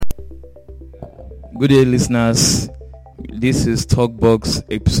Good day, listeners. This is Talkbox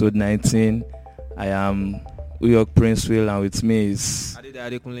episode 19. I am Uyok Prince Will, and with me is Adede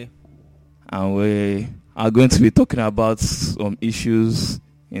Adekunle. And we are going to be talking about some issues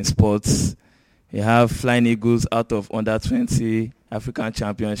in sports. We have Flying Eagles out of under 20 African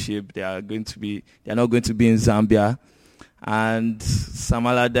Championship. They are not going to be in Zambia. And Sam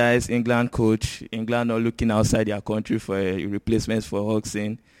Allardyce, England coach, England not looking outside their country for a replacement for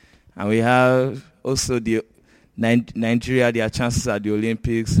Hodgson. And we have also the Nigeria, their chances at the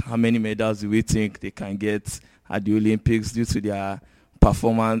Olympics. How many medals do we think they can get at the Olympics due to their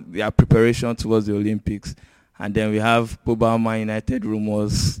performance, their preparation towards the Olympics? And then we have Boba Man United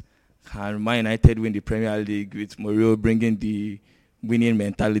rumors. Can Man United win the Premier League with Mourinho bringing the winning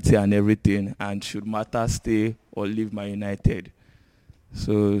mentality and everything? And should Mata stay or leave Man United?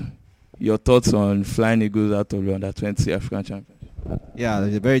 So your thoughts on Flying Eagles out of the under 20 African Championship? Yeah,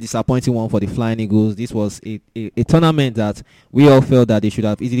 it's a very disappointing one for the Flying Eagles. This was a tournament that we all felt that they should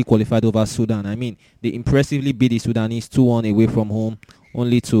have easily qualified over Sudan. I mean, they impressively beat the Sudanese 2-1 away from home,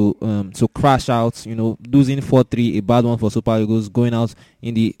 only to crash out, losing 4-3, a bad one for Super Eagles, going out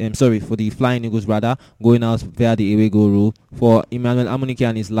in the for the Flying Eagles rather, going out via the away goal rule. For Emmanuel Amunike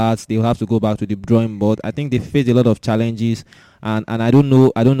and his lads, they will have to go back to the drawing board. I think they faced a lot of challenges, and I don't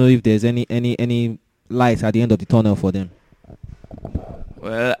know if there's any light at the end of the tunnel for them.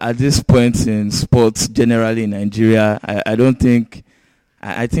 Well, at this point in sports, generally in Nigeria, I think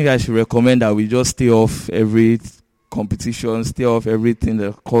I should recommend that we just stay off every competition, stay off everything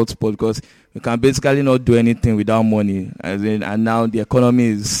that called sport, because we can basically not do anything without money. And now the economy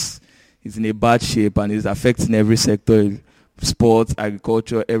is in a bad shape and is affecting every sector: sports,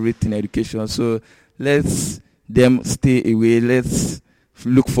 agriculture, everything, education. So let's them stay away. Let's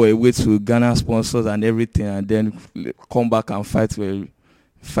look for a way to garner sponsors and everything, and then come back and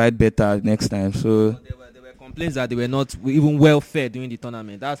fight better next time. So there were complaints that they were not even well fed during the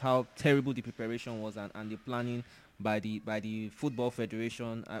tournament. That's how terrible the preparation was and the planning by the Football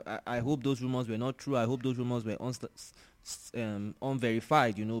Federation. I hope those rumors were not true. I hope those rumors were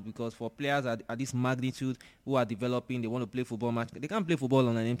unverified, because for players at this magnitude who are developing, they want to play football match. They can't play football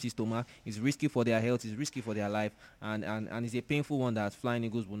on an empty stomach. It's risky for their health. It's risky for their life, and it's a painful one that Flying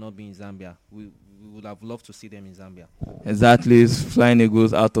Eagles will not be in Zambia. We would have loved to see them in Zambia. Exactly, it's Flying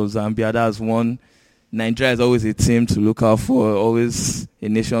Eagles out of Zambia. That's one. Nigeria is always a team to look out for, always a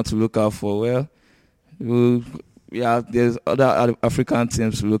nation to look out for. There's other African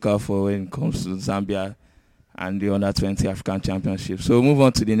teams to look out for when it comes to Zambia and the under 20 African Championship. So we'll move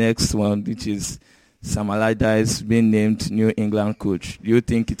on to the next one, which is Sam Allardyce being named new England coach. Do you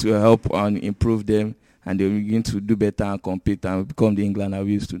think it will help and improve them, and they will begin to do better and compete and become the England that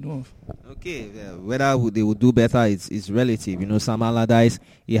we used to know? Okay, whether they will do better is relative. Sam Allardyce,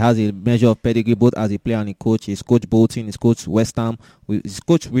 he has a measure of pedigree both as a player and a coach. He's coached Bolton, he's coached West Ham, he's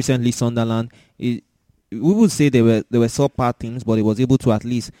coached recently Sunderland. We would say there were subpar teams, but he was able to at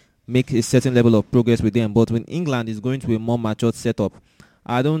least make a certain level of progress with them. But when England is going to a more matured setup,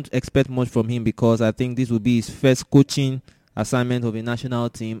 I don't expect much from him, because I think this will be his first coaching assignment of a national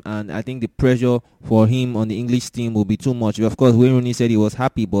team, and I think the pressure for him on the English team will be too much. Of course, Wayne Rooney said he was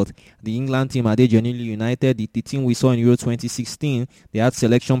happy, but the England team, are they genuinely united? The team we saw in Euro 2016, they had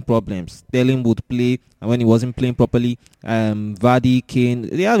selection problems. Sterling would play, and when he wasn't playing properly, Vardy, Kane,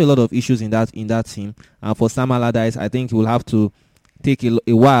 they had a lot of issues in that team. And for Sam Allardyce, I think he will have to take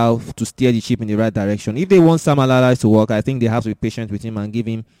a while to steer the ship in the right direction. If they want Sam Allardyce to work, I think they have to be patient with him and give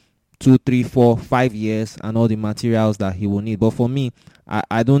him 2, 3, 4, 5 years and all the materials that he will need. But for me,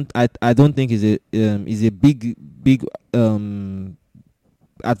 I don't think is a big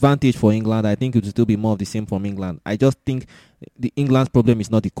advantage for England. I think it will still be more of the same from England. I just think the England's problem is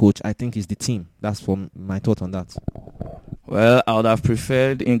not the coach. I think it's the team. That's my thought on that. Well, I would have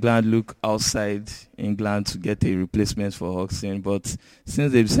preferred England look outside England to get a replacement for Hodgson, but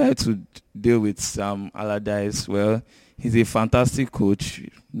since they decided to deal with Sam Allardyce, well, he's a fantastic coach,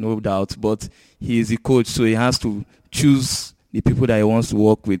 no doubt, but he is a coach, so he has to choose the people that he wants to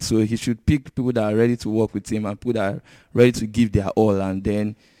work with. So he should pick people that are ready to work with him and people that are ready to give their all, and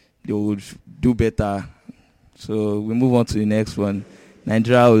then they would do better. So we move on to the next one.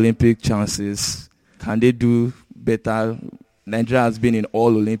 Nigeria Olympic chances. Can they do better? Nigeria has been in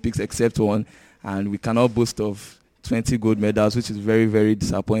all Olympics except one, and we cannot boast of 20 gold medals, which is very, very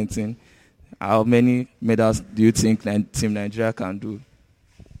disappointing. How many medals do you think Team Nigeria can do?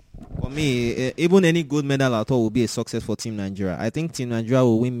 For me, even any gold medal at all will be a success for Team Nigeria. I think Team Nigeria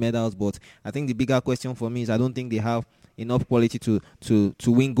will win medals, but I think the bigger question for me is I don't think they have enough quality to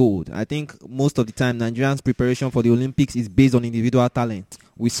win gold. I think most of the time Nigerians' preparation for the Olympics is based on individual talent.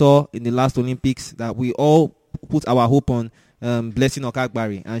 We saw in the last Olympics that we all put our hope on Blessing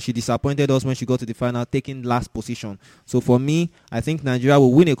Okagbari, and she disappointed us when she got to the final, taking last position. So for me, I think Nigeria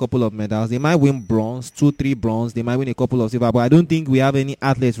will win a couple of medals. They might win bronze, 2-3 bronze. They might win a couple of silver, but I don't think we have any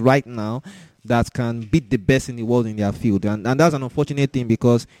athletes right now that can beat the best in the world in their field. And that's an unfortunate thing,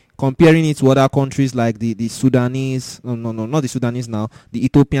 because comparing it to other countries like the Sudanese, not the Sudanese now, the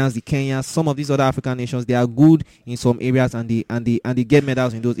Ethiopians, the Kenyans, some of these other African nations, they are good in some areas and they get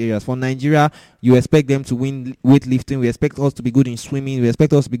medals in those areas. For Nigeria, you expect them to win weightlifting, we expect us to be good in swimming, we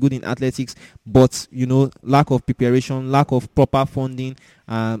expect us to be good in athletics, but lack of preparation, lack of proper funding,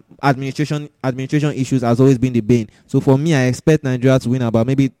 administration issues has always been the bane. So for me, I expect Nigeria to win about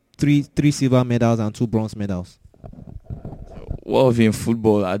maybe three silver medals and 2 bronze medals. What of in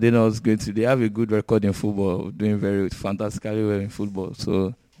football? Are they not going to? They have a good record in football, doing very fantastically well in football.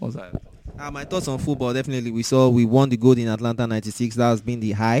 So what's that? My thoughts on football, definitely we won the gold in Atlanta 96. That has been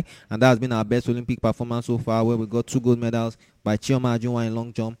the high, and that has been our best Olympic performance so far, where we got 2 gold medals by Chioma Ajunwa in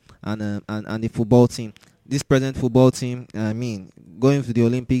long jump and the football team. This present football team, going to the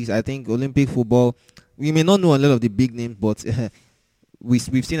Olympics, I think Olympic football, we may not know a lot of the big names, but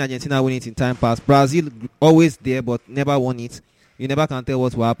we've seen Argentina win it in time past. Brazil always there, but never won it. You never can tell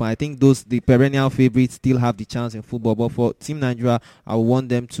what will happen. I think the perennial favorites still have the chance in football. But for Team Nigeria, I want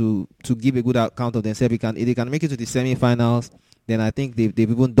them to give a good account of themselves. If they can make it to the semi-finals, then I think they've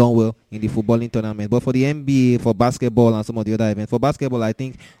even done well in the footballing tournament. But for the NBA, for basketball and some of the other events, for basketball, I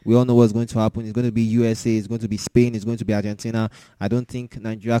think we all know what's going to happen. It's going to be USA, it's going to be Spain, it's going to be Argentina. I don't think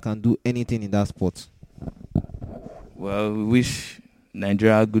Nigeria can do anything in that sport. Well, we wish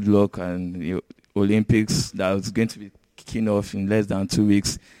Nigeria good luck and the Olympics that is going to be kicking off in less than 2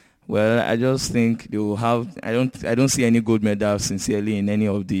 weeks. Well, I just think they will have. I don't see any gold medals sincerely in any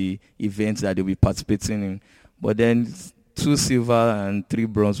of the events that they'll be participating in. But then 2 silver and 3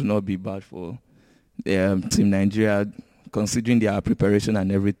 bronze will not be bad for Team Nigeria, considering their preparation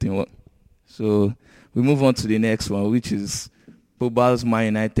and everything. So we move on to the next one, which is Pogba's Man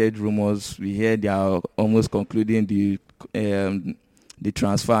United rumors. We hear they are almost concluding the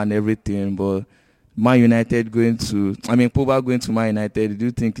transfer and everything, but Man United Pogba going to Man United, do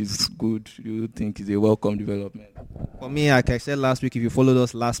you think it's good? Do you think it's a welcome development? For me, like I said last week, if you followed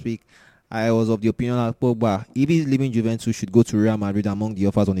us last week, I was of the opinion that Pogba, if he's leaving Juventus, should go to Real Madrid among the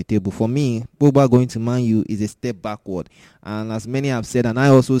offers on the table. For me, Pogba going to Man U is a step backward. And as many have said, and I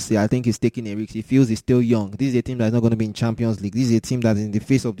also say, I think he's taking a risk. He feels he's still young. This is a team that's not going to be in Champions League. This is a team that's in the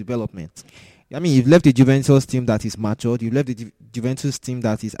face of development. You've left the Juventus team that is matured. You've left the Juventus team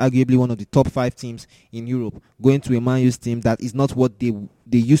that is arguably one of the top 5 teams in Europe, going to a Man U's team that is not what they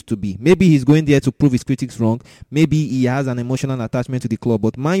used to be. Maybe he's going there to prove his critics wrong. Maybe he has an emotional attachment to the club.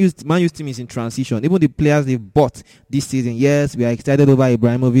 But Man U's team is in transition. Even the players they've bought this season, yes, we are excited over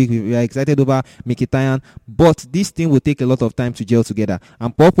Ibrahimovic. We are excited over Mkhitaryan. But this team will take a lot of time to gel together.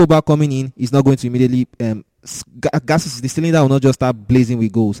 And Paul Pogba coming in is not going to immediately the cylinder will not just start blazing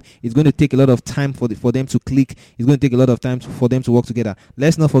with goals. It's going to take a lot of time for them to click. It's going to take a lot of time for them to work together.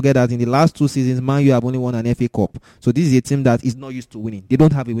 Let's not forget that in the last 2 seasons, Man U have only won an FA Cup. So this is a team that is not used to winning. They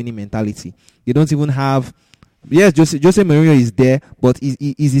don't have a winning mentality. They don't even have. Yes, Jose Mourinho is there, but is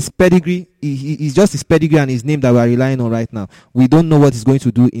his pedigree. It's just his pedigree and his name that we are relying on right now. We don't know what he's going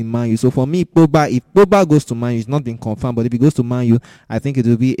to do in Man U. So for me, Pogba, if Pogba goes to Man U, it's not been confirmed, but if he goes to Man U, I think it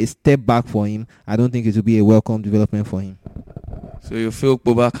will be a step back for him. I don't think it will be a welcome development for him. So you feel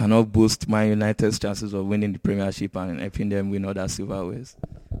Pogba cannot boost Man United's chances of winning the Premiership and helping them win other silverwares?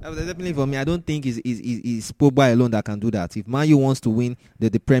 Definitely for me, I don't think it's Pogba alone that can do that. If Man U wants to win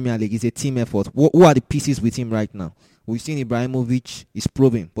the Premier League, it's a team effort. Who are the pieces with him right now? We've seen Ibrahimovic is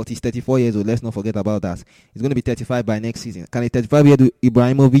proving, but he's 34 years old. Let's not forget about that. He's going to be 35 by next season. Can a 35-year-old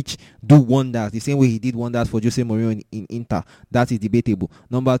Ibrahimovic do wonders the same way he did wonders for Jose Mourinho in Inter? That is debatable.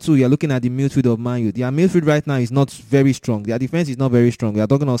 Number 2, you're looking at the midfield of Man U. Their midfield right now is not very strong. Their defense is not very strong. We are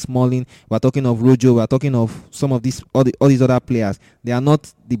talking of Smalling. We are talking of Rojo. We are talking of some of these all these other players. They are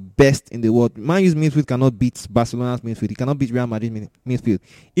not the best in the world. Man U's midfield cannot beat Barcelona's midfield. It cannot beat Real Madrid's midfield.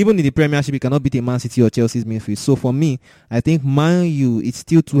 Even in the Premiership, it cannot beat a Man City or Chelsea's midfield. So for me, I think Man U, it's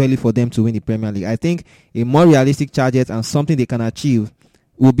still too early for them to win the Premier League. I think a more realistic target and something they can achieve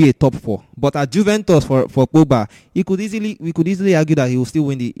will be a top 4. But at Juventus for Pogba, we could easily argue that he will still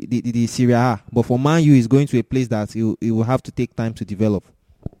win the Serie A. But for Man U, he's going to a place that he will have to take time to develop.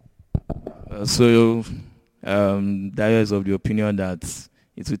 So Dayo is of the opinion that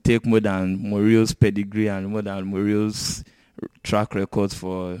it will take more than Mourinho's pedigree and more than Mourinho's track record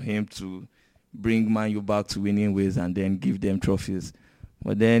for him to bring Man U back to winning ways and then give them trophies.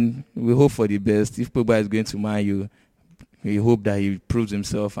 But then we hope for the best. If Pogba is going to Man U, we hope that he proves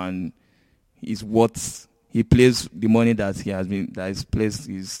himself and is what he plays the money that is placed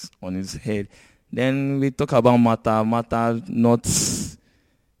is on his head. Then we talk about Mata. Mata, not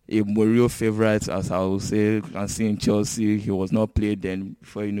a Mourinho favorite, as I would say. And see in Chelsea, he was not played. Then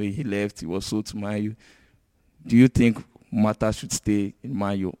before you know he left, he was sold to Man U. Do you think Mata should stay in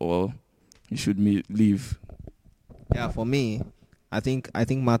Man U or he should leave? Yeah, for me, I think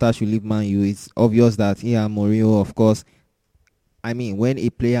Mata should leave Man U. It's obvious that he and Mourinho, of course. I mean, when a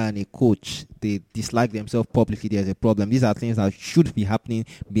player and a coach, they dislike themselves publicly, there's a problem. These are things that should be happening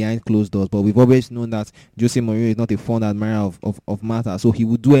behind closed doors. But we've always known that Jose Mourinho is not a fond admirer of Mata. So he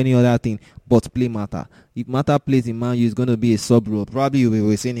would do any other thing but play Mata. If Mata plays in Man U, it's going to be a sub-role. Probably we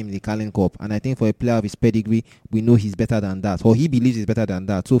were seeing him in the Carling Cup. And I think for a player of his pedigree, we know he's better than that. Or he believes he's better than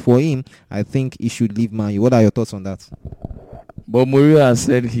that. So for him, I think he should leave Man U. What are your thoughts on that? But Mourinho has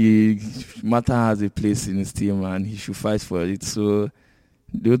said Mata has a place in his team and he should fight for it. So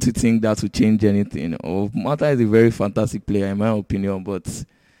don't you think that will change anything? Mata is a very fantastic player in my opinion, but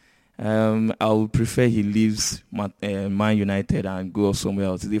I would prefer he leaves Man United and go somewhere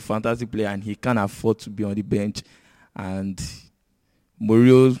else. He's a fantastic player and he can't afford to be on the bench. And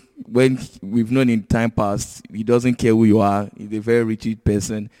Mourinho, when we've known in time past, he doesn't care who you are. He's a very rigid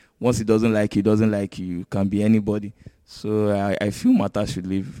person. Once he doesn't like you, You can be anybody. So I feel Mata should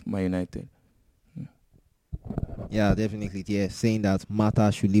leave Man United. Yeah, definitely. Yeah, saying that Mata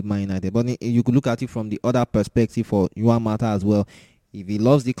should leave Man United. But you could look at it from the other perspective for Juan Mata as well. If he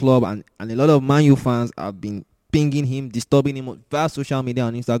loves the club, and a lot of Man U fans have been pinging him, disturbing him via social media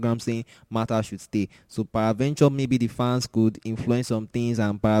on Instagram saying Mata should stay. So peradventure, maybe the fans could influence some things,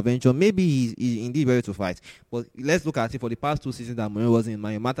 and peradventure, maybe he's indeed ready to fight. But let's look at it. For the past 2 seasons that Mourinho was in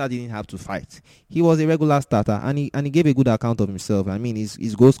Man U, Mata didn't have to fight. He was a regular starter, and he gave a good account of himself. I mean,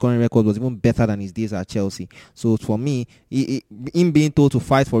 his goal scoring record was even better than his days at Chelsea. So for me, him being told to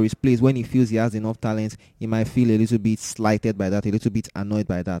fight for his place when he feels he has enough talent, he might feel a little bit slighted by that, a little bit annoyed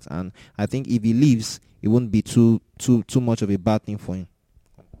by that. And I think if he leaves, it won't be too much of a bad thing for him.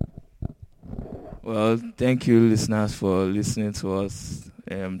 Well, thank you, listeners, for listening to us.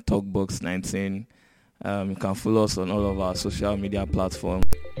 Talkbox 19. You can follow us on all of our social media platforms.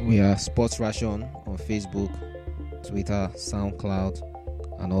 We are Sports Ration on Facebook, Twitter,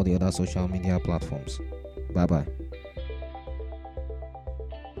 SoundCloud, and all the other social media platforms. Bye-bye.